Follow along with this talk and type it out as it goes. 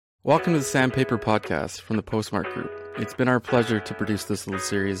Welcome to the Sandpaper Podcast from the Postmark Group. It's been our pleasure to produce this little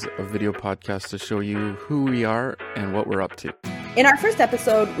series of video podcasts to show you who we are and what we're up to. In our first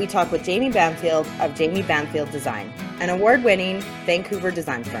episode, we talk with Jamie Banfield of Jamie Banfield Design, an award-winning Vancouver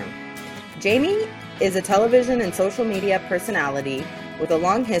design firm. Jamie is a television and social media personality with a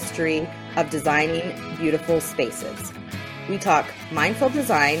long history of designing beautiful spaces. We talk mindful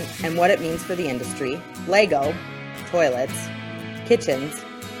design and what it means for the industry, Lego, toilets, kitchens,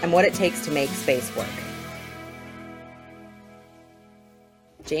 and what it takes to make space work.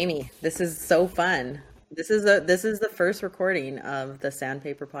 Jamie, this is so fun. This is the first recording of the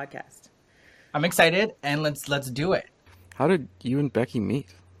Sandpaper Podcast. I'm excited, and let's do it. How did you and Becky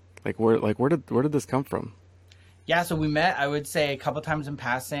meet? Where did this come from? Yeah, so we met, I would say, a couple times in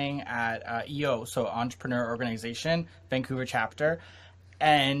passing at EO, so Entrepreneur Organization, Vancouver chapter.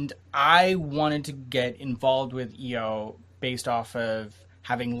 And I wanted to get involved with EO based off of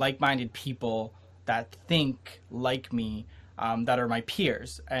having like-minded people that think like me, that are my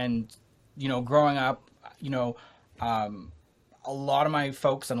peers. And, growing up, a lot of my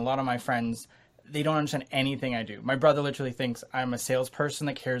folks and a lot of my friends, they don't understand anything I do. My brother literally thinks I'm a salesperson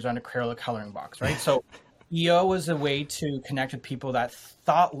that carries around a Crayola coloring box, right? So EO was a way to connect with people that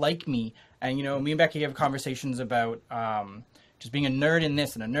thought like me. And, me and Becky have conversations about just being a nerd in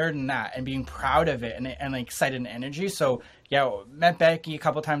this and a nerd in that and being proud of it and excited and energy. So, yeah, met Becky a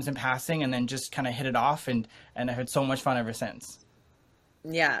couple times in passing and then just kind of hit it off. And I've had so much fun ever since.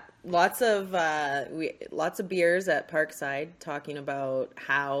 Yeah, lots of beers at Parkside talking about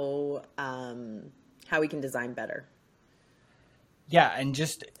how we can design better. Yeah, and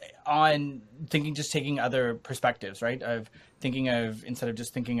just on thinking, just taking other perspectives, right? Of thinking of, instead of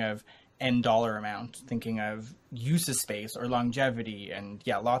just thinking of end dollar amount, thinking of use of space or longevity, and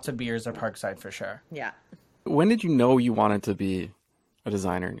yeah, lots of beers at Parkside for sure. Yeah. When did you know you wanted to be a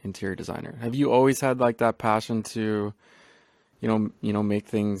designer, an interior designer? Have you always had that passion to, make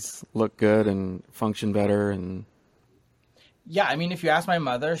things look good and function better? And yeah, I mean, if you ask my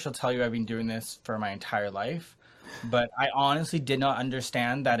mother, she'll tell you I've been doing this for my entire life. But I honestly did not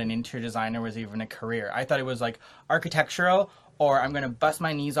understand that an interior designer was even a career. I thought it was like architectural, or I'm going to bust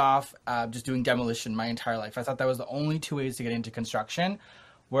my knees off just doing demolition my entire life. I thought that was the only two ways to get into construction.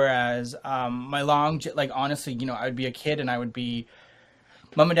 Whereas honestly, I would be a kid and I would be,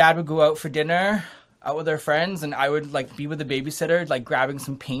 mom and dad would go out for dinner out with their friends, and I would be with the babysitter, grabbing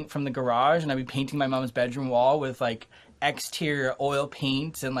some paint from the garage, and I'd be painting my mom's bedroom wall with exterior oil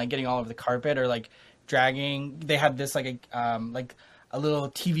paint and getting all over the carpet, or dragging. They had this a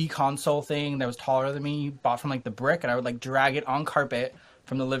little TV console thing that was taller than me, bought from the brick, and I would drag it on carpet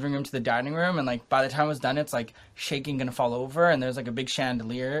from the living room to the dining room, and by the time it was done, it's shaking, gonna fall over, and there's a big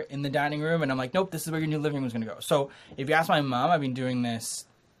chandelier in the dining room, and I'm like, nope, this is where your new living room is gonna go. So if you ask my mom, I've been doing this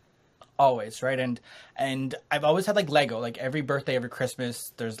always, right? And I've always had Lego, every birthday, every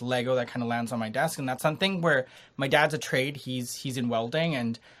Christmas, there's Lego that kind of lands on my desk, and that's something where my dad's a trade, he's in welding,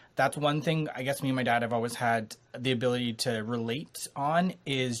 and that's one thing I guess me and my dad have always had the ability to relate on,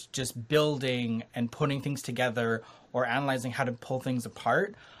 is just building and putting things together or analyzing how to pull things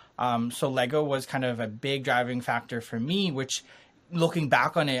apart. So Lego was kind of a big driving factor for me, which looking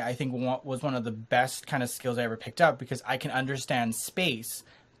back on it, I think was one of the best kind of skills I ever picked up, because I can understand space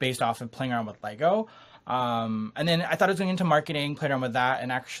based off of playing around with Lego. And then I thought I was going into marketing, played around with that,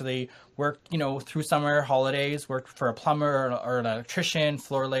 and actually worked, through summer holidays, worked for a plumber or an electrician,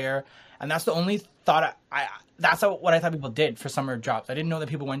 floor layer. And that's the only thought what I thought people did for summer jobs. I didn't know that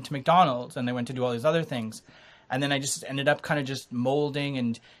people went to McDonald's and they went to do all these other things. And then I just ended up kind of just molding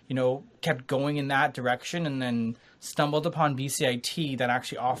and, kept going in that direction, and then stumbled upon BCIT that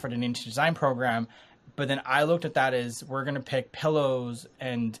actually offered an interior design program. But then I looked at that as, we're going to pick pillows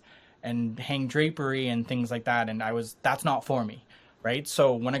and hang drapery and things like that. And that's not for me, right?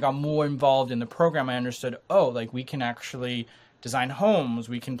 So when I got more involved in the program, I understood, we can actually design homes,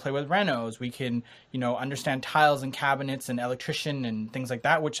 we can play with renos, we can, understand tiles and cabinets and electrician and things like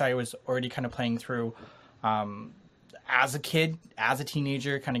that, which I was already kind of playing through as a kid, as a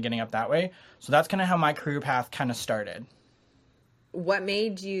teenager, kind of getting up that way. So that's kind of how my career path kind of started. What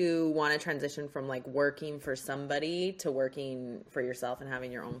made you want to transition from working for somebody to working for yourself and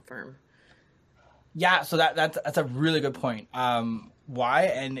having your own firm? Yeah, so that's a really good point. Why?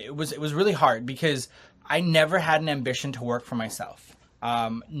 And it was really hard, because I never had an ambition to work for myself.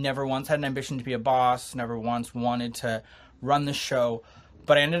 Never once had an ambition to be a boss. Never once wanted to run the show.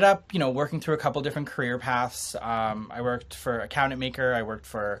 But I ended up, working through a couple different career paths. I worked for a cabinet maker. I worked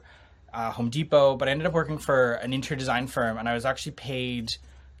for Home Depot, but I ended up working for an interior design firm, and I was actually paid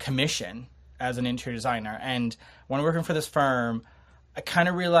commission as an interior designer. And when working for this firm, I kind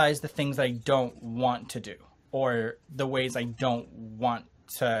of realized the things I don't want to do, or the ways I don't want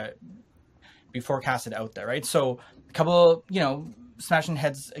to be forecasted out there, right? So a couple, smashing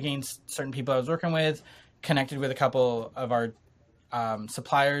heads against certain people I was working with, connected with a couple of our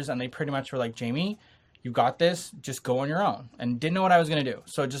suppliers, and they pretty much were like, Jamie, you got this, just go on your own. And didn't know what I was going to do.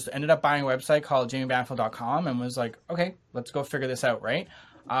 So just ended up buying a website called jamiebanfield.com and was like, okay, let's go figure this out, right?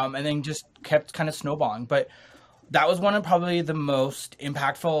 And then just kept kind of snowballing. But that was one of probably the most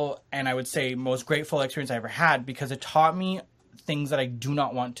impactful and I would say most grateful experience I ever had, because it taught me things that I do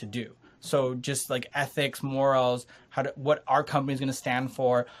not want to do. So just like ethics, morals, what our company is going to stand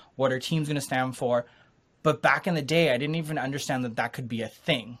for, what our team's going to stand for. But back in the day, I didn't even understand that that could be a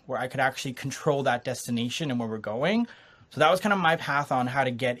thing where I could actually control that destination and where we're going. So that was kind of my path on how to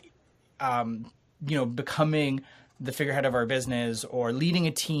get, becoming the figurehead of our business or leading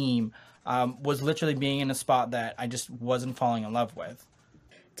a team, was literally being in a spot that I just wasn't falling in love with.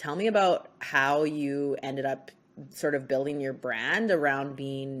 Tell me about how you ended up sort of building your brand around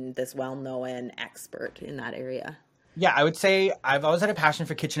being this well-known expert in that area. Yeah, I would say I've always had a passion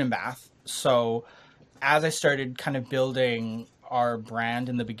for kitchen and bath. So as I started kind of building our brand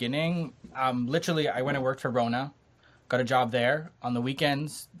in the beginning, literally I went and worked for Rona, got a job there on the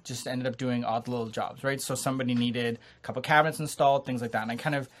weekends, just ended up doing odd little jobs, right? So somebody needed a couple cabinets installed, things like that. And I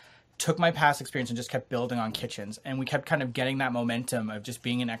kind of took my past experience and just kept building on kitchens. And we kept kind of getting that momentum of just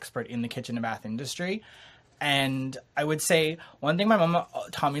being an expert in the kitchen and bath industry. And I would say one thing my mom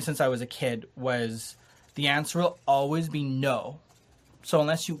taught me since I was a kid was the answer will always be no. So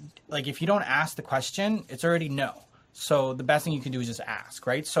unless if you don't ask the question, it's already no. So the best thing you can do is just ask,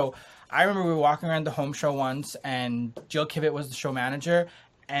 right? So I remember we were walking around the home show once and Jill Kivett was the show manager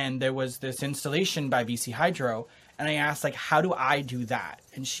and there was this installation by BC Hydro. And I asked, how do I do that?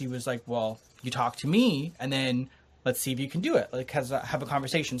 And she was like, well, you talk to me and then let's see if you can do it. Have a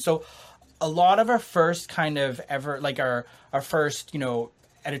conversation. So a lot of our first kind of ever, our first,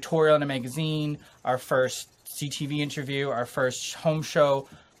 editorial in a magazine, our first CTV interview, our first home show,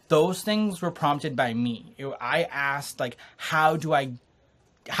 those things were prompted by me. I asked, how do I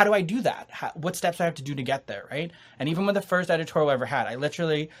do that? What steps do I have to do to get there, right? And even with the first editorial I ever had,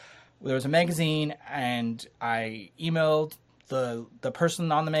 there was a magazine and I emailed the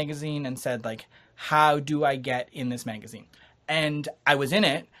person on the magazine and said, how do I get in this magazine? And I was in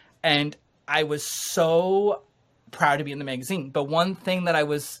it and I was so proud to be in the magazine. But one thing that I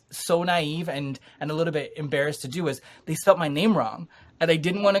was so naive and a little bit embarrassed to do is they spelled my name wrong and I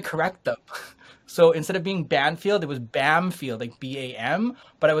didn't want to correct them. So instead of being Banfield, it was Bamfield, BAM.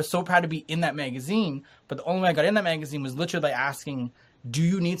 But I was so proud to be in that magazine. But the only way I got in that magazine was literally by asking, do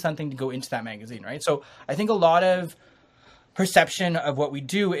you need something to go into that magazine, right? So I think a lot of perception of what we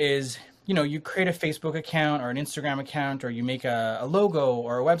do is, you create a Facebook account or an Instagram account, or you make a logo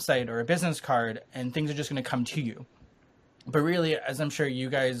or a website or a business card, and things are just going to come to you. But really, as I'm sure you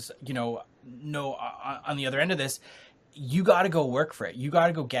guys, know on the other end of this, you got to go work for it. You got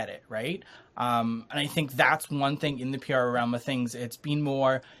to go get it, right? And I think that's one thing in the PR realm of things. It's been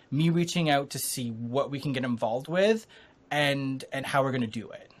more me reaching out to see what we can get involved with and how we're going to do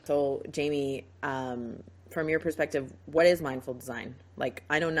it. So, Jamie, from your perspective, what is mindful design?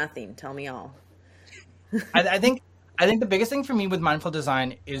 I know nothing. Tell me all. I think the biggest thing for me with mindful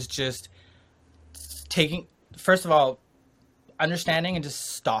design is just taking, first of all, understanding and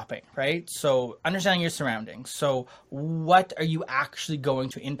just stopping, right? So understanding your surroundings. So what are you actually going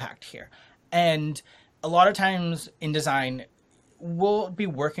to impact here? And a lot of times in design, we'll be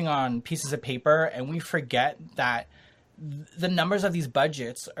working on pieces of paper and we forget that the numbers of these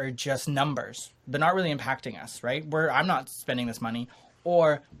budgets are just numbers. They're not really impacting us, right? I'm not spending this money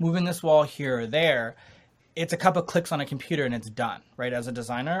or moving this wall here or there. It's a couple of clicks on a computer and it's done, right? As a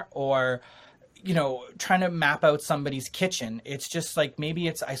designer, or, trying to map out somebody's kitchen. It's just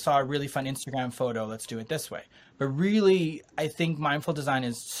maybe I saw a really fun Instagram photo. Let's do it this way. But really, I think mindful design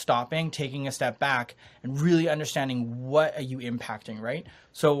is stopping, taking a step back and really understanding what are you impacting, right?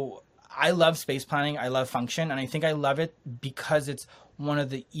 So I love space planning. I love function. And I think I love it because it's one of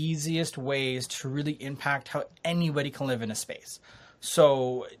the easiest ways to really impact how anybody can live in a space.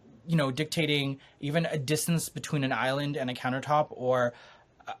 So, dictating even a distance between an island and a countertop, or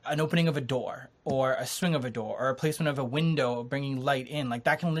an opening of a door, or a swing of a door, or a placement of a window, bringing light in,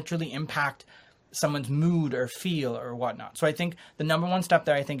 that can literally impact someone's mood or feel or whatnot. So I think the number one step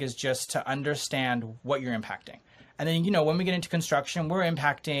there, I think, is just to understand what you're impacting. And then, when we get into construction, we're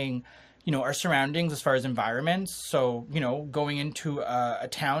impacting, our surroundings as far as environments. So, going into a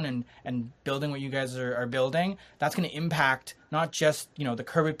town and building what you guys are building, that's going to impact not just, the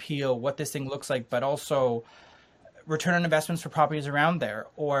curb appeal, what this thing looks like, but also return on investments for properties around there,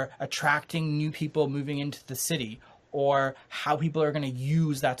 or attracting new people moving into the city, or how people are going to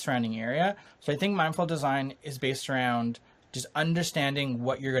use that surrounding area. So I think mindful design is based around just understanding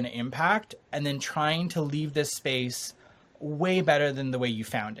what you're going to impact and then trying to leave this space way better than the way you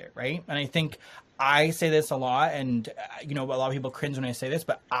found it, right? And I think I say this a lot, and a lot of people cringe when I say this,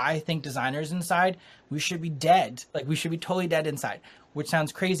 but I think designers inside, we should be dead. Like, we should be totally dead inside, which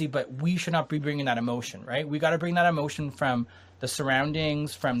sounds crazy, but we should not be bringing that emotion, right? We got to bring that emotion from the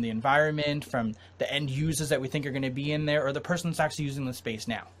surroundings, from the environment, from the end users that we think are going to be in there, or the person that's actually using the space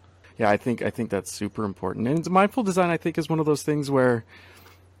now. Yeah, I think that's super important. And mindful design, I think, is one of those things where,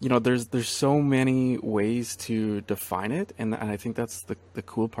 there's so many ways to define it, and I think that's the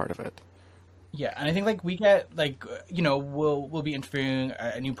cool part of it. Yeah, and I think we get we'll be interviewing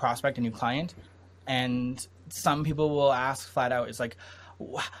a new prospect, a new client, and some people will ask flat out, it's like,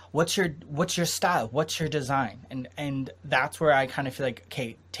 what's your style? What's your design? And that's where I kind of feel like,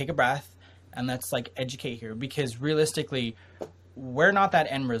 okay, take a breath and let's educate here, because realistically, we're not that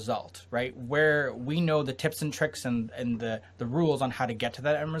end result, right? Where we know the tips and tricks and the rules on how to get to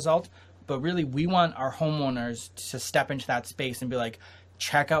that end result, but really we want our homeowners to step into that space and be like,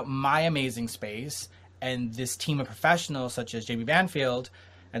 check out my amazing space, and this team of professionals such as Jamie Banfield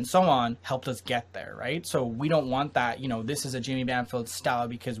and so on helped us get there, right? So we don't want that, this is a Jamie Banfield style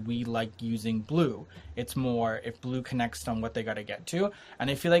because we like using blue. It's more if blue connects on what they got to get to. And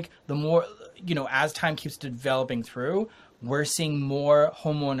I feel like the more, as time keeps developing through, we're seeing more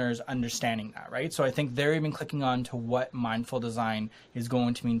homeowners understanding that, right? So I think they're even clicking on to what mindful design is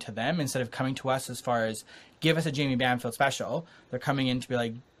going to mean to them, instead of coming to us as far as, give us a Jamie Banfield special. They're coming in to be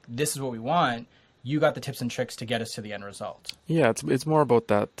like, this is what we want. You got the tips and tricks to get us to the end result. Yeah, it's more about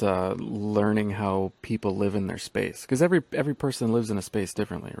that learning how people live in their space, because every person lives in a space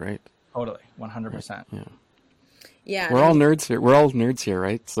differently, right? Totally, 100%. Right. Yeah. Yeah, we're all nerds here. We're all nerds here,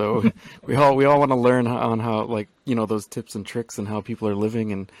 right? So we all want to learn on how, those tips and tricks and how people are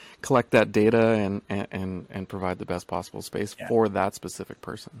living, and collect that data and provide the best possible space for that specific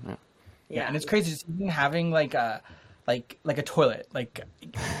person. Yeah. Yeah, and it's crazy just even having a toilet, the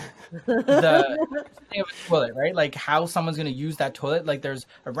thing of a toilet, right? Like how someone's going to use that toilet. Like there's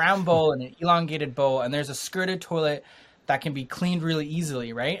a round bowl and an elongated bowl, and there's a skirted toilet that can be cleaned really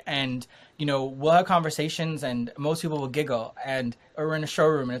easily, right? And we'll have conversations, and most people will giggle, or we're in a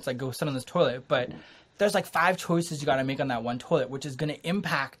showroom and it's like, go sit on this toilet, but there's 5 choices you got to make on that one toilet, which is going to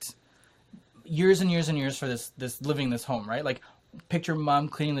impact years and years and years for this living this home, right? Like, picture mom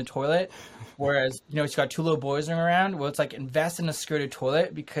cleaning the toilet, whereas she's got 2 little boys running around. Well, it's invest in a skirted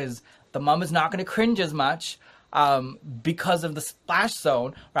toilet, because the mom is not going to cringe as much because of the splash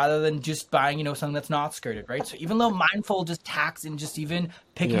zone, rather than just buying something that's not skirted, right? So even though mindful just tacks in just even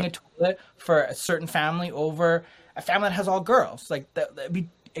picking a toilet for a certain family over a family that has all girls,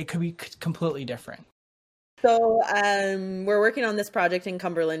 it could be completely different. So we're working on this project in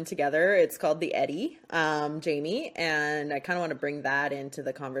Cumberland together. It's called the Eddy, Jamie, and I kind of want to bring that into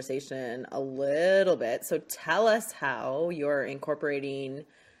the conversation a little bit. So tell us how you're incorporating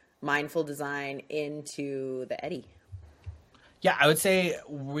mindful design into the Eddy. Yeah, I would say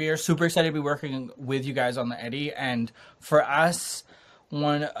we're super excited to be working with you guys on the Eddy, and for us,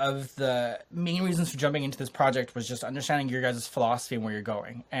 one of the main reasons for jumping into this project was just understanding your guys' philosophy and where you're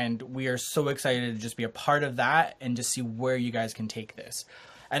going. And we are so excited to just be a part of that and just see where you guys can take this.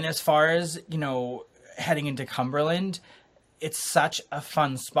 And as far as, heading into Cumberland, it's such a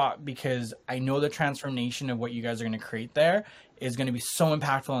fun spot, because I know the transformation of what you guys are going to create there is going to be so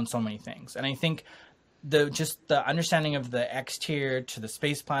impactful on so many things. And I think the understanding of the exterior to the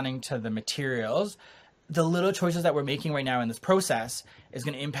space planning to the materials, the little choices that we're making right now in this process is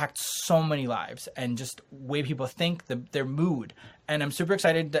going to impact so many lives, and just way people think, their mood. And I'm super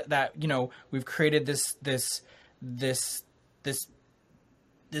excited that we've created this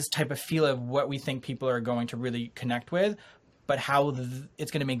type of feel of what we think people are going to really connect with, but how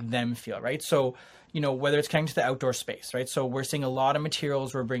it's going to make them feel, right? So, whether it's connecting to the outdoor space, right? So we're seeing a lot of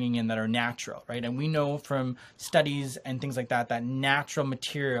materials we're bringing in that are natural, right? And we know from studies and things like that, that natural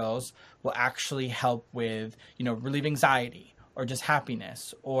materials will actually help with, relieve anxiety, or just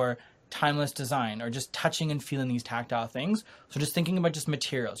happiness, or timeless design, or just touching and feeling these tactile things. So just thinking about just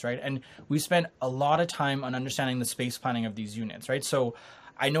materials, right? And we spent a lot of time on understanding the space planning of these units, right? So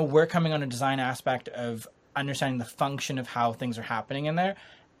I know we're coming on a design aspect of understanding the function of how things are happening in there.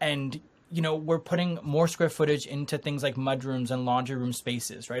 And, we're putting more square footage into things like mudrooms and laundry room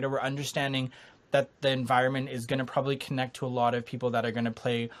spaces, right? Or we're understanding that the environment is going to probably connect to a lot of people that are going to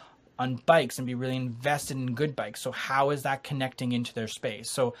play on bikes and be really invested in good bikes. So how is that connecting into their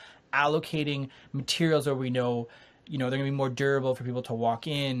space? So allocating materials where we know, they're going to be more durable for people to walk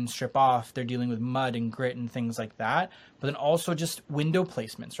in, strip off. They're dealing with mud and grit and things like that. But then also just window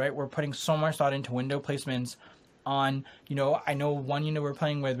placements, right? We're putting so much thought into window placements on, I know one unit we're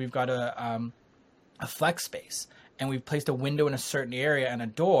playing with, we've got a flex space, and we've placed a window in a certain area and a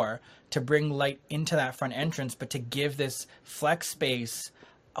door to bring light into that front entrance, but to give this flex space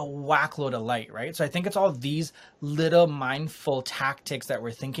a whack load of light, right? So I think it's all these little mindful tactics that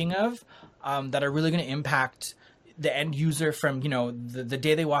we're thinking of that are really going to impact the end user from, the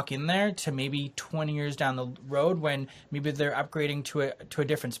day they walk in there to maybe 20 years down the road when maybe they're upgrading to a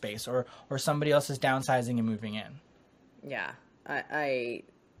different space or somebody else is downsizing and moving in. Yeah, I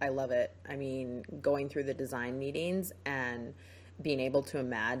love it. I mean, going through the design meetings and being able to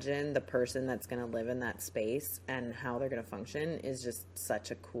imagine the person that's going to live in that space and how they're going to function is just such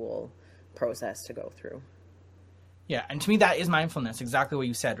a cool process to go through. Yeah, and to me that is mindfulness, exactly what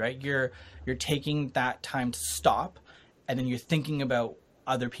you said, right? You're taking that time to stop, and then you're thinking about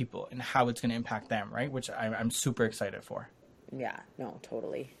other people and how it's going to impact them, right? Which I'm super excited for. Yeah, no,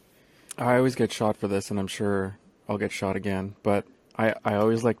 totally. I always get shot for this, and I'm sure I'll get shot again, but I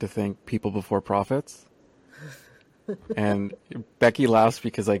always like to think people before profits. And Becky laughs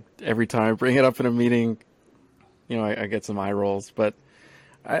because every time I bring it up in a meeting, I get some eye rolls. But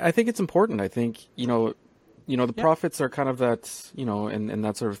I think it's important. I think, the profits are kind of that, and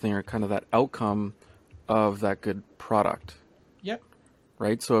that sort of thing are kind of that outcome of that good product. Yep.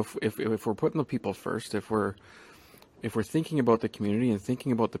 Right. So if we're putting the people first, if we're thinking about the community and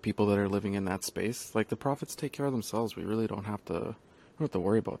thinking about the people that are living in that space, the profits take care of themselves. We really don't have to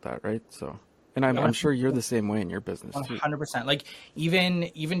worry about that. Right. So. And I'm sure you're the same way in your business too. 100%.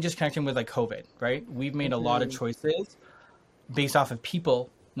 Even just connecting with COVID, right? We've made a lot of choices based off of people,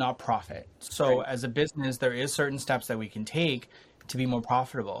 not profit. So as a business, there is certain steps that we can take to be more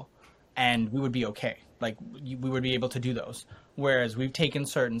profitable, and we would be okay. We would be able to do those. Whereas we've taken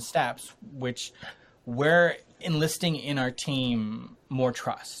certain steps, which we're enlisting in our team more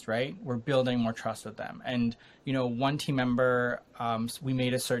trust, right? We're building more trust with them. And, one team member, we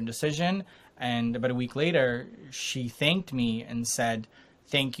made a certain decision, and about a week later, she thanked me and said,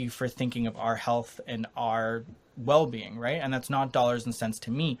 "Thank you for thinking of our health and our well-being," right? And that's not dollars and cents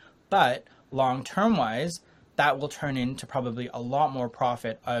to me, but long-term wise, that will turn into probably a lot more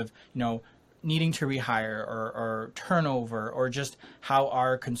profit of, needing to rehire or turnover, or just how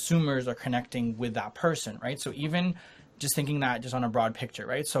our consumers are connecting with that person, right? So even just thinking that just on a broad picture,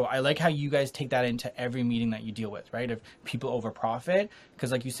 right? So I like how you guys take that into every meeting that you deal with, right? If people over profit,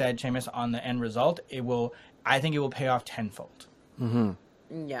 because like you said, Seamus, on the end result, I think it will pay off tenfold.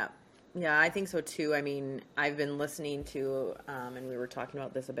 Mm-hmm. Yeah, I think so too. I mean, I've been listening to, and we were talking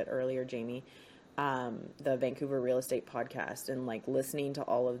about this a bit earlier, Jamie, the Vancouver Real Estate Podcast, and listening to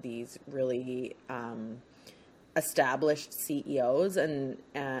all of these really established CEOs and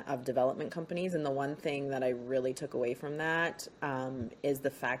of development companies. And the one thing that I really took away from that is the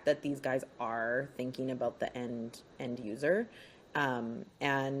fact that these guys are thinking about the end user, and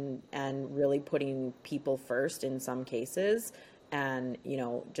really putting people first in some cases, and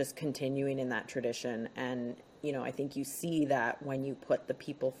just continuing in that tradition. And I think you see that when you put the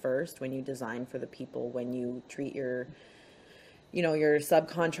people first, when you design for the people, when you treat your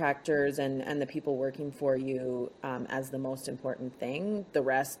subcontractors and the people working for you as the most important thing, the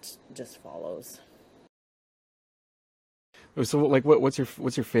rest just follows. So what's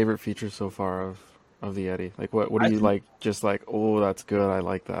your favorite feature so far of the Eddy? What do you like? Just oh, that's good, I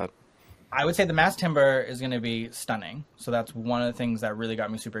like that. I would say the mass timber is going to be stunning. So that's one of the things that really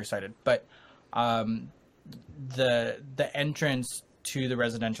got me super excited. But the entrance to the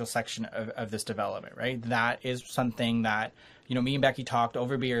residential section of this development, right? That is something that, me and Becky talked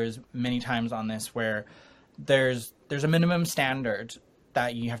over beers many times on this, where there's a minimum standard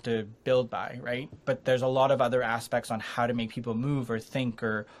that you have to build by, right? But there's a lot of other aspects on how to make people move or think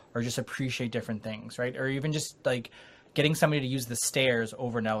or just appreciate different things, right? Or even just getting somebody to use the stairs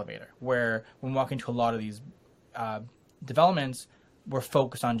over an elevator, where when walking to a lot of these developments, we're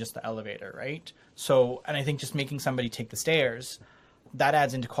focused on just the elevator, right? So, and I think just making somebody take the stairs, that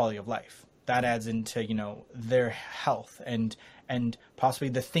adds into quality of life. That adds into, their health and possibly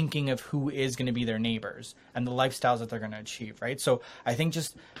the thinking of who is going to be their neighbors and the lifestyles that they're going to achieve, right? So I think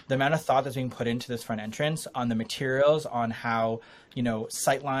just the amount of thought that's being put into this front entrance on the materials, on how,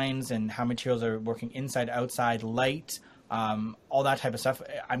 sight lines and how materials are working inside, outside, light, all that type of stuff.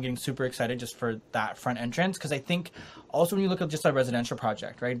 I'm getting super excited just for that front entrance, because I think also when you look at just a residential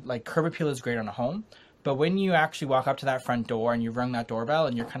project, right, curb appeal is great on a home, but when you actually walk up to that front door and you rung that doorbell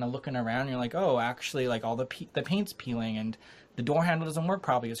and you're kind of looking around, and you're like, oh, actually, all the paint's peeling and the door handle doesn't work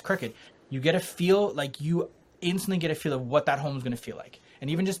properly, it's crooked. You get a feel like you instantly get a feel of what that home is going to feel like. And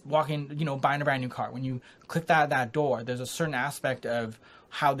even just walking, you know, buying a brand new car, when you click that door, there's a certain aspect of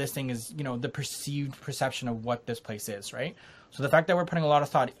how this thing is, you know, the perceived perception of what this place is, right? So the fact that we're putting a lot of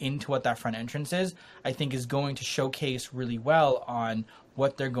thought into what that front entrance is, I think is going to showcase really well on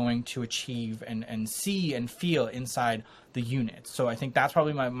what they're going to achieve and see and feel inside the unit. So I think that's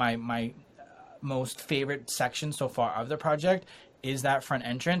probably my most favorite section so far of the project, is that front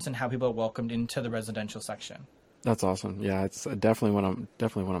entrance and how people are welcomed into the residential section. That's awesome. Yeah, it's definitely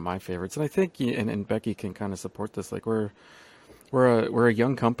one of my favorites. And I think, and Becky can kind of support this. Like we're a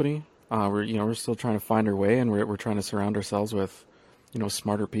young company. We're still trying to find our way, and we're trying to surround ourselves with, you know,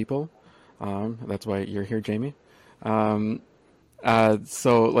 smarter people. That's why you're here, Jamie. So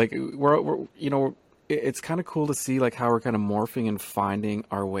like we're you know, it's kind of cool to see like how we're kind of morphing and finding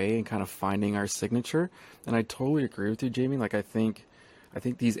our way and kind of finding our signature. And I totally agree with you, Jamie. Like I think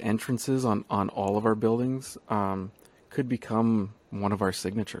these entrances on all of our buildings could become one of our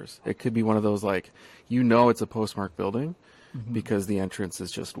signatures. It could be one of those, like, you know, it's a Postmark building because the entrance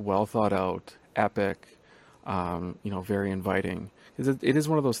is just well thought out, epic, you know, very inviting. It is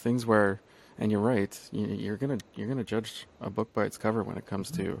one of those things where, and you're right, you're gonna judge a book by its cover when it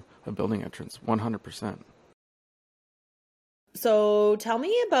comes to a building entrance, 100%. So tell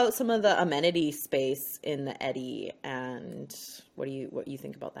me about some of the amenity space in the Eddy, and what you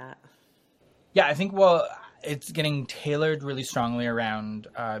think about that? Yeah, I think, well, it's getting tailored really strongly around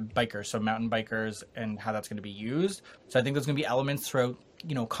bikers, so mountain bikers, and how that's going to be used. So I think there's going to be elements throughout,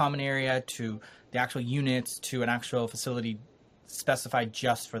 you know, common area to the actual units to an actual facility specified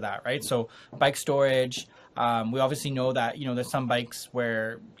just for that, right? So bike storage. We obviously know that, you know, there's some bikes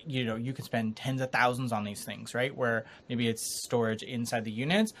where, you know, you could spend tens of thousands on these things, right? Where maybe it's storage inside the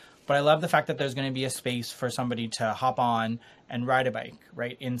units. But I love the fact that there's going to be a space for somebody to hop on and ride a bike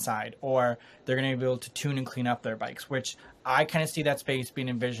right inside, or they're going to be able to tune and clean up their bikes, which I kind of see that space being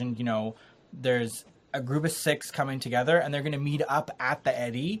envisioned. You know, there's a group of 6 coming together, and they're going to meet up at the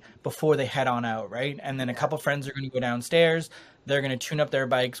Eddy before they head on out, right? And then a couple friends are going to go downstairs. They're going to tune up their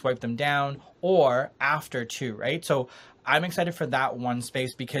bikes, wipe them down, or after too, right? So I'm excited for that one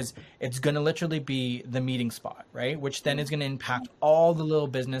space because it's going to literally be the meeting spot, right? Which then is going to impact all the little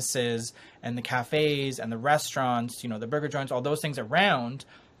businesses and the cafes and the restaurants, you know, the burger joints, all those things around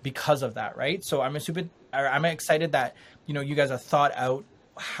because of that, right? So I'm excited that, you know, you guys have thought out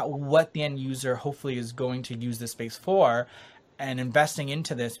what the end user hopefully is going to use this space for, and investing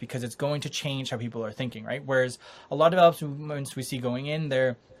into this because it's going to change how people are thinking, right? Whereas a lot of developments we see going in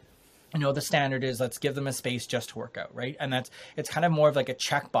there, you know, the standard is let's give them a space just to work out, right? And it's kind of more of like a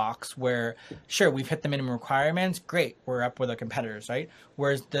checkbox where, sure, we've hit the minimum requirements, great, we're up with our competitors, right?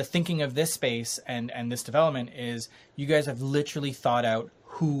 Whereas the thinking of this space and this development is you guys have literally thought out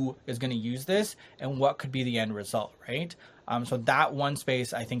who is going to use this and what could be the end result, right? So that one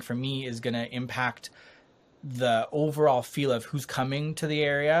space, I think for me, is going to impact the overall feel of who's coming to the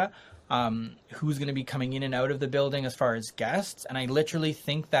area, who's going to be coming in and out of the building as far as guests. And I literally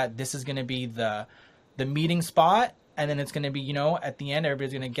think that this is going to be the meeting spot. And then it's going to be, you know, at the end,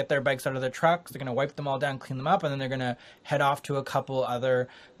 everybody's going to get their bikes out of their trucks. They're going to wipe them all down, clean them up. And then they're going to head off to a couple other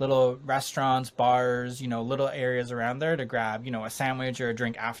little restaurants, bars, you know, little areas around there to grab, you know, a sandwich or a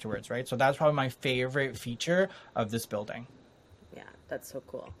drink afterwards, right? So that's probably my favorite feature of this building. Yeah, that's so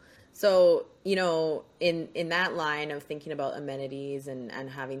cool. So, you know, in that line of thinking about amenities and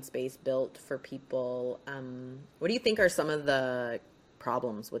having space built for people, what do you think are some of the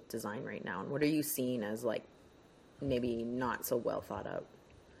problems with design right now? And what are you seeing as, like, maybe not so well thought out?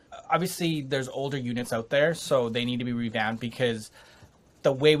 Obviously, there's older units out there, so they need to be revamped because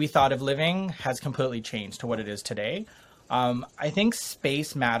the way we thought of living has completely changed to what it is today. I think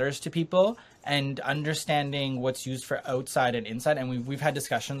space matters to people, and understanding what's used for outside and inside. And we've had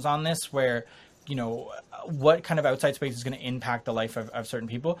discussions on this where, you know, what kind of outside space is going to impact the life of certain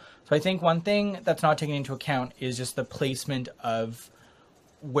people. So I think one thing that's not taken into account is just the placement of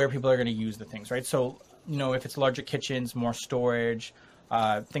where people are going to use the things, right? So, you know, if it's larger kitchens, more storage,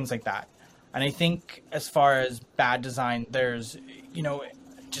 things like that. And I think as far as bad design, there's, you know,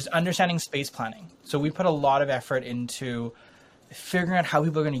 just understanding space planning. So we put a lot of effort into figuring out how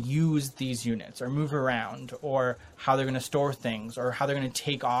people are going to use these units or move around, or how they're going to store things, or how they're going to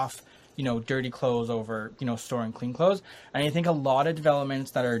take off, you know, dirty clothes over, you know, storing clean clothes. And I think a lot of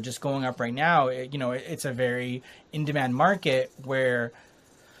developments that are just going up right now, you know, it's a very in-demand market where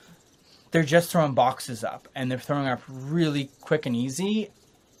they're just throwing boxes up, and they're throwing up really quick and easy.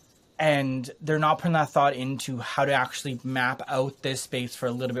 And they're not putting that thought into how to actually map out this space for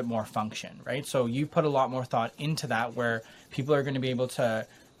a little bit more function, right? So you put a lot more thought into that, where people are going to be able to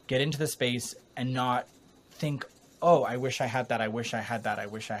get into the space and not think, oh, I wish I had that. I wish I had that. I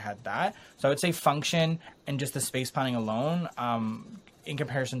wish I had that. So I would say function and just the space planning alone, in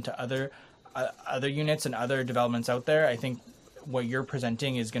comparison to other units and other developments out there, I think what you're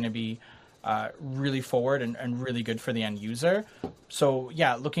presenting is going to be really forward and really good for the end user. So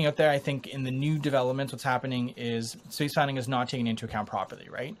yeah, looking out there, I think in the new developments, what's happening is space planning is not taken into account properly,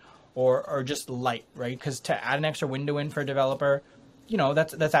 right? Or just light, right? Because to add an extra window in for a developer,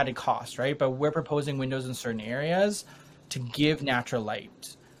 that's added cost, right? But we're proposing windows in certain areas to give natural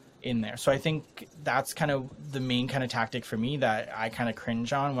light in there. So I think that's kind of the main kind of tactic for me that I kind of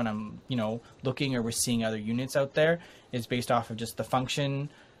cringe on when I'm, looking or we're seeing other units out there, is based off of just the function,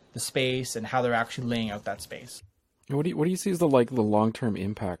 the space, and how they're actually laying out that space. What do you see as the long-term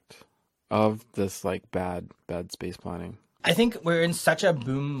impact of this bad space planning? I think we're in such a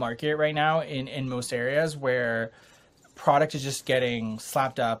boom market right now in most areas where product is just getting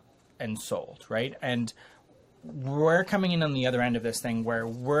slapped up and sold, right? And we're coming in on the other end of this thing where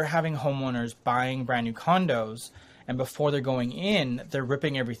we're having homeowners buying brand new condos, and before they're going in, they're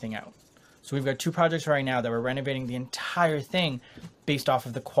ripping everything out. So we've got 2 projects right now that we're renovating the entire thing based off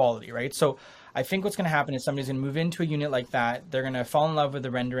of the quality, right? So I think what's going to happen is somebody's going to move into a unit like that. They're going to fall in love with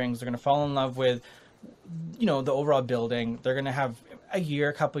the renderings. They're going to fall in love with, the overall building. They're going to have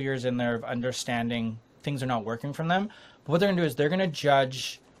a couple years in there of understanding things are not working from them. But what they're going to do is they're going to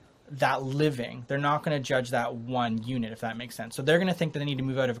judge that living. They're not going to judge that one unit, if that makes sense. So they're going to think that they need to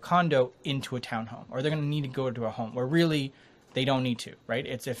move out of a condo into a townhome, or they're going to need to go to a home where really they don't need to, right?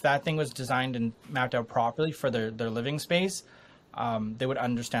 It's if that thing was designed and mapped out properly for their living space, they would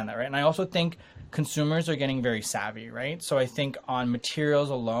understand that, right? And I also think consumers are getting very savvy, right? So I think on materials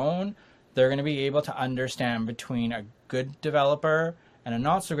alone, they're going to be able to understand between a good developer and a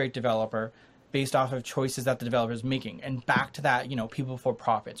not so great developer based off of choices that the developer is making. And back to that, people for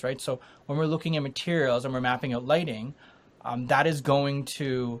profits, right? So when we're looking at materials and we're mapping out lighting, that is going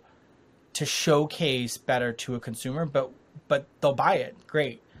to showcase better to a consumer, but they'll buy it,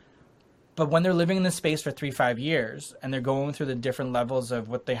 great. But when they're living in the space for 3-5 years and they're going through the different levels of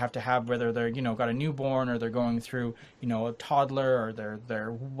what they have to have, whether they're, got a newborn or they're going through, a toddler, or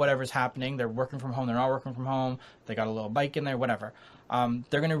they're whatever's happening, they're working from home, they're not working from home, they got a little bike in there, whatever.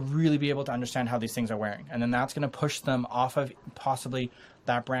 They're going to really be able to understand how these things are wearing. And then that's going to push them off of possibly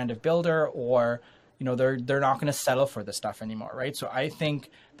that brand of builder, or, they're not going to settle for this stuff anymore, right? So I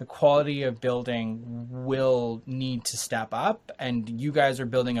think the quality of building will need to step up, and you guys are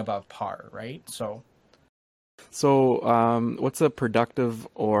building above par, right? So what's a productive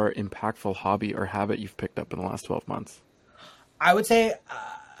or impactful hobby or habit you've picked up in the last 12 months? I would say,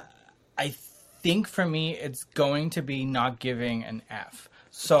 I think for me, it's going to be not giving an F.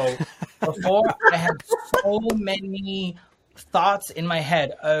 So before I had so many thoughts in my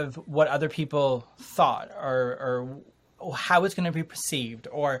head of what other people thought, or how it's going to be perceived,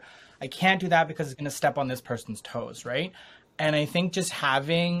 or I can't do that because it's going to step on this person's toes, right? And I think just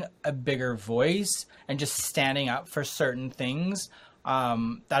having a bigger voice and just standing up for certain things,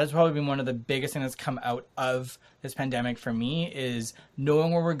 that has probably been one of the biggest things that's come out of this pandemic for me, is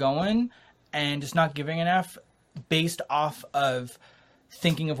knowing where we're going and just not giving an F based off of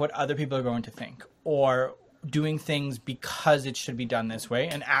thinking of what other people are going to think, or doing things because it should be done this way,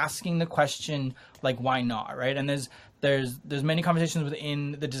 and asking the question, why not, right? And there's many conversations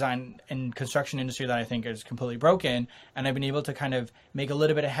within the design and construction industry that I think is completely broken, and I've been able to kind of make a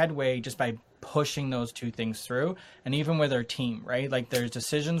little bit of headway just by pushing those 2 things through. And even with our team, right? There's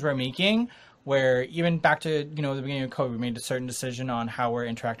decisions we're making where, even back to, the beginning of COVID, we made a certain decision on how we're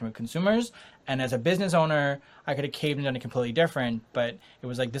interacting with consumers. And as a business owner, I could have caved and done it completely different, but it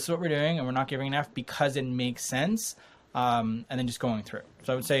was this is what we're doing, and we're not giving an F because it makes sense. And then just going through.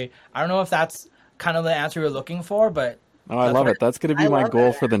 So I would say, I don't know if that's kind of the answer you're looking for, but oh, I love it. That's going to be my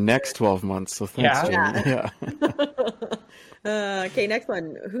goal for the next 12 months. So thanks, Jamie. Yeah. Okay, next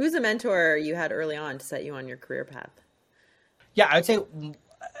one. Who's a mentor you had early on to set you on your career path? Yeah, I would say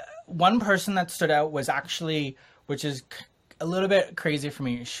one person that stood out was actually, which is a little bit crazy for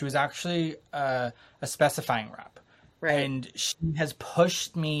me, she was actually a specifying rep. Right. And she has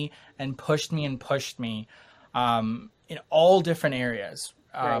pushed me and pushed me and pushed me in all different areas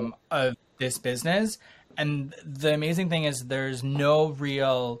of this business. And the amazing thing is there's no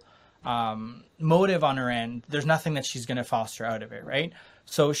real motive on her end. There's nothing that she's going to foster out of it, right?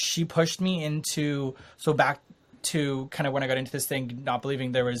 So she pushed me into, so back to kind of when I got into this thing, not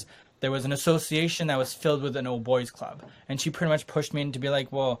believing there was an association that was filled with an old boys club. And she pretty much pushed me into be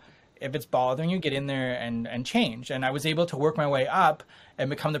like, well, if it's bothering you, get in there and change. And I was able to work my way up and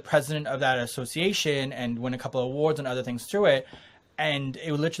become the president of that association and win a couple of awards and other things through it. and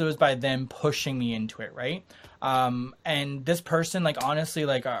it literally was by them pushing me into it, right? And this person, like, honestly,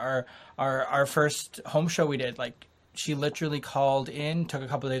 like our first home show we did, like, she literally called in, took a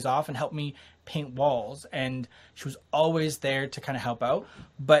couple of days off, and helped me paint walls, and she was always there to kind of help out.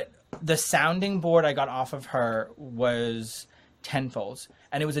 But the sounding board I got off of her was tenfold,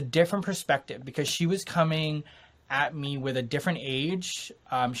 and it was a different perspective because she was coming at me with a different age.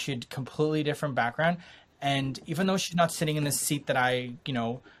 She had completely different background, and even though she's not sitting in the seat that I,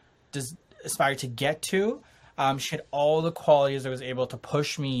 aspire to get to, she had all the qualities that was able to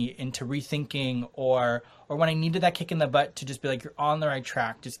push me into rethinking, or when I needed that kick in the butt to just be like, you're on the right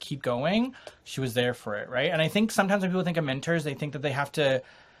track, just keep going. She was there for it, right? And I think sometimes when people think of mentors, they think that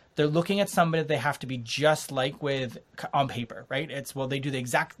they're looking at somebody that they have to be just like with on paper, right? It's, well, they do the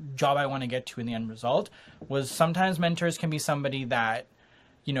exact job I want to get to in the end result. Was sometimes mentors can be somebody that,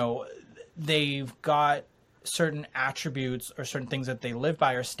 they've got certain attributes or certain things that they live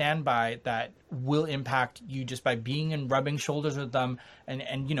by or stand by that will impact you just by being and rubbing shoulders with them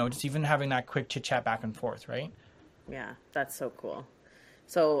and just even having that quick chit chat back and forth, right? Yeah, that's so cool.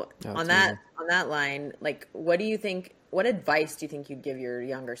 So Yeah, on that's that line, like, what advice do you think you'd give your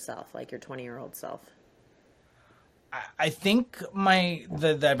younger self, like your 20-year-old self? I think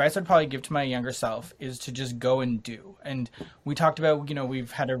the advice I'd probably give to my younger self is to just go and do. And we talked about,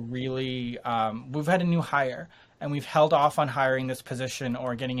 we've had a new hire, and we've held off on hiring this position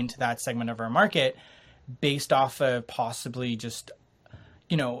or getting into that segment of our market based off of possibly just,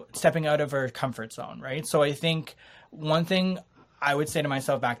 stepping out of our comfort zone, right? So I think one thing I would say to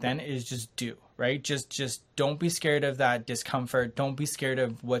myself back then is just do, right? Just don't be scared of that discomfort. Don't be scared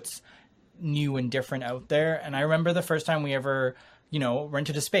of what's new and different out there. And I remember the first time we ever,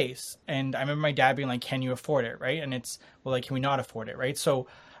 rented a space, and I remember my dad being like, can you afford it? Right. And it's, well, like, can we not afford it? Right. So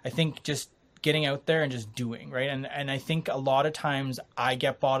I think just getting out there and just doing, right. And I think a lot of times I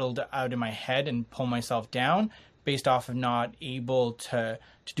get bottled out in my head and pull myself down based off of not able to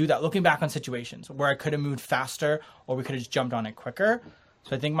do that. Looking back on situations where I could have moved faster or we could have just jumped on it quicker.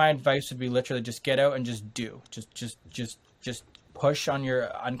 So I think my advice would be literally just get out and just do, just push on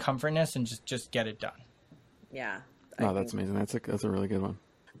your uncomfortness and just get it done. Yeah. Oh, that's amazing. That's a really good one.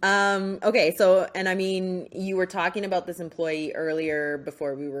 Okay. So, and I mean, you were talking about this employee earlier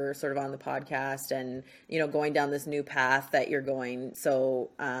before we were sort of on the podcast and, going down this new path that you're going. So,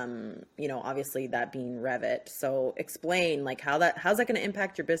 obviously that being Revit. So explain, like, how's that going to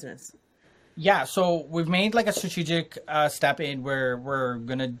impact your business? Yeah, so we've made like a strategic step in where we're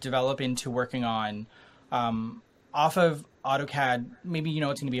going to develop into working on off of AutoCAD. Maybe,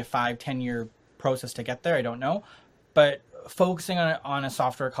 it's going to be a 5-10 year process to get there. I don't know. But focusing on a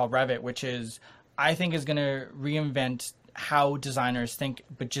software called Revit, which I think is going to reinvent how designers think,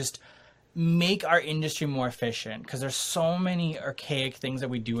 but just make our industry more efficient, because there's so many archaic things that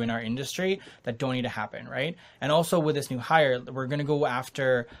we do in our industry that don't need to happen, right? And also with this new hire, we're going to go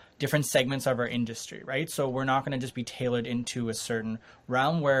after different segments of our industry, right? So we're not going to just be tailored into a certain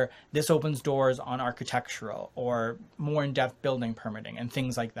realm, where this opens doors on architectural or more in-depth building permitting and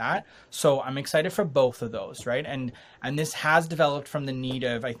things like that. So I'm excited for both of those, right? And this has developed from the need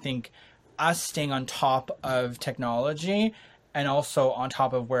of, I think, us staying on top of technology and also on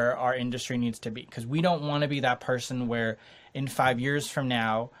top of where our industry needs to be. Because we don't want to be that person where in 5 years from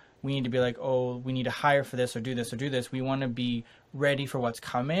now, we need to be like, oh, we need to hire for this or do this or do this. We want to be ready for what's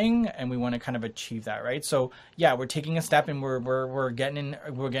coming, and we want to kind of achieve that, right? So yeah, we're taking a step, and we're getting into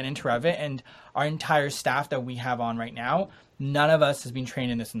Revit, and our entire staff that we have on right now, none of us has been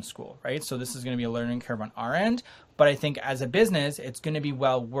trained in this in school, right? So this is going to be a learning curve on our end. But I think as a business, it's going to be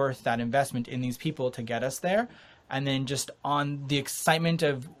well worth that investment in these people to get us there. And then just on the excitement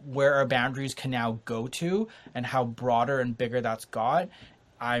of where our boundaries can now go to and how broader and bigger that's got,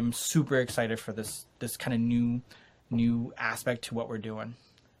 I'm super excited for this kind of new aspect to what we're doing.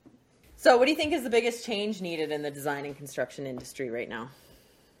 So what do you think is the biggest change needed in the design and construction industry right now?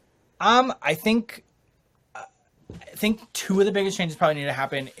 I think two of the biggest changes probably need to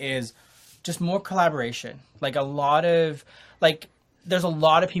happen is just more collaboration. There's a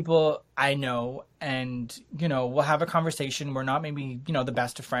lot of people I know, and, we'll have a conversation. We're not maybe, the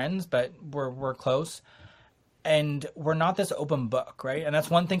best of friends, but we're close. And we're not this open book, right? And that's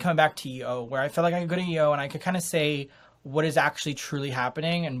one thing coming back to EO, where I feel like I could go to EO and I could kind of say what is actually truly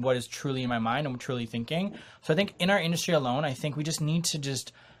happening and what is truly in my mind and truly thinking. So I think in our industry alone, I think we just need to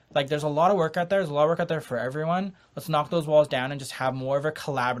there's a lot of work out there. There's a lot of work out there for everyone. Let's knock those walls down and just have more of a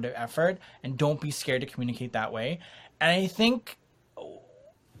collaborative effort, and don't be scared to communicate that way. And I think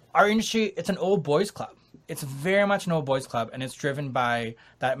our industry, it's an old boys club. it's very much an old boys club, and it's driven by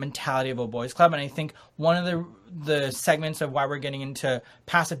that mentality of old boys club. And I think one of the segments of why we're getting into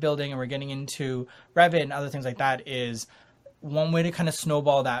passive building and we're getting into Revit and other things like that is one way to kind of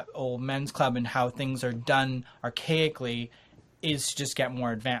snowball that old men's club and how things are done archaically is to just get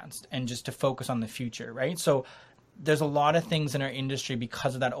more advanced and just to focus on the future, right? So there's a lot of things in our industry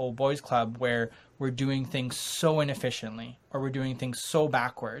because of that old boys club where we're doing things so inefficiently or we're doing things so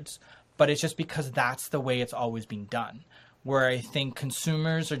backwards, but it's just because that's the way it's always been done. Where I think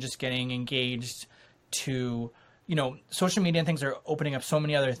consumers are just getting engaged to, you know, social media and things are opening up so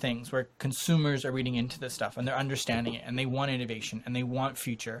many other things where consumers are reading into this stuff and they're understanding it and they want innovation and they want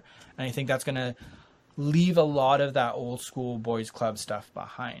future. And I think that's going to leave a lot of that old school boys club stuff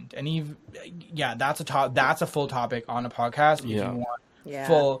behind. And that's a full topic on a podcast. If you want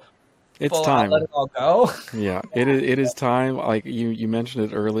full, it's time. Let it all go. Yeah, it is time. Like you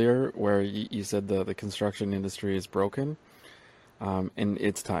mentioned it earlier, where you said the construction industry is broken, and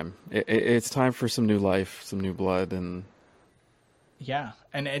it's time. It's time for some new life, some new blood, and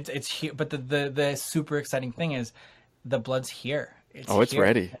and it's here. But the super exciting thing is the blood's here. It's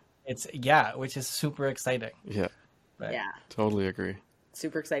ready. Which is super exciting. Yeah. But, totally agree.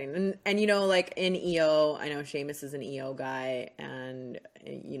 Super exciting. And you know, like in EO, I know Seamus is an EO guy, and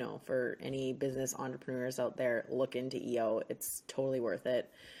you know, for any business entrepreneurs out there, look into EO. It's totally worth it.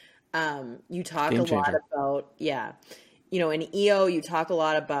 You talk a lot about, you know, in EO, you talk a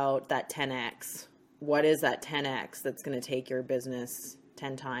lot about that 10X. What is that 10X that's going to take your business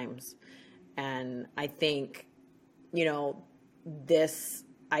 10 times? And I think, you know, this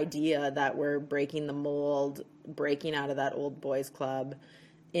idea that we're breaking the mold, breaking out of that old boys club,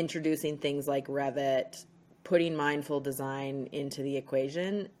 introducing things like Revit, putting mindful design into the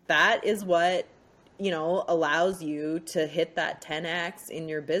equation, that is what, you know, allows you to hit that 10X in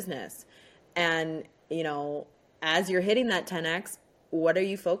your business. And, you know, as you're hitting that 10X, what are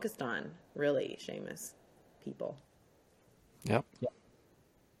you focused on, really, Seamus? People. Yep.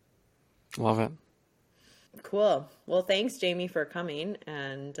 Love it. Cool. Well, thanks, Jamie, for coming,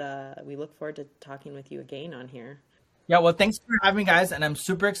 and we look forward to talking with you again on here. Yeah, well, thanks for having me, guys, and I'm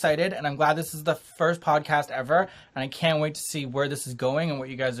super excited, and I'm glad this is the first podcast ever, and I can't wait to see where this is going and what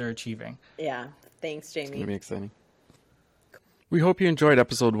you guys are achieving. Yeah, thanks, Jamie. It's going to be exciting. We hope you enjoyed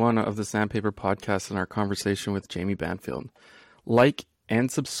episode 1 of the Sandpaper Podcast and our conversation with Jamie Banfield. Like and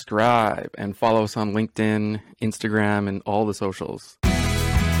subscribe, and follow us on LinkedIn, Instagram, and all the socials.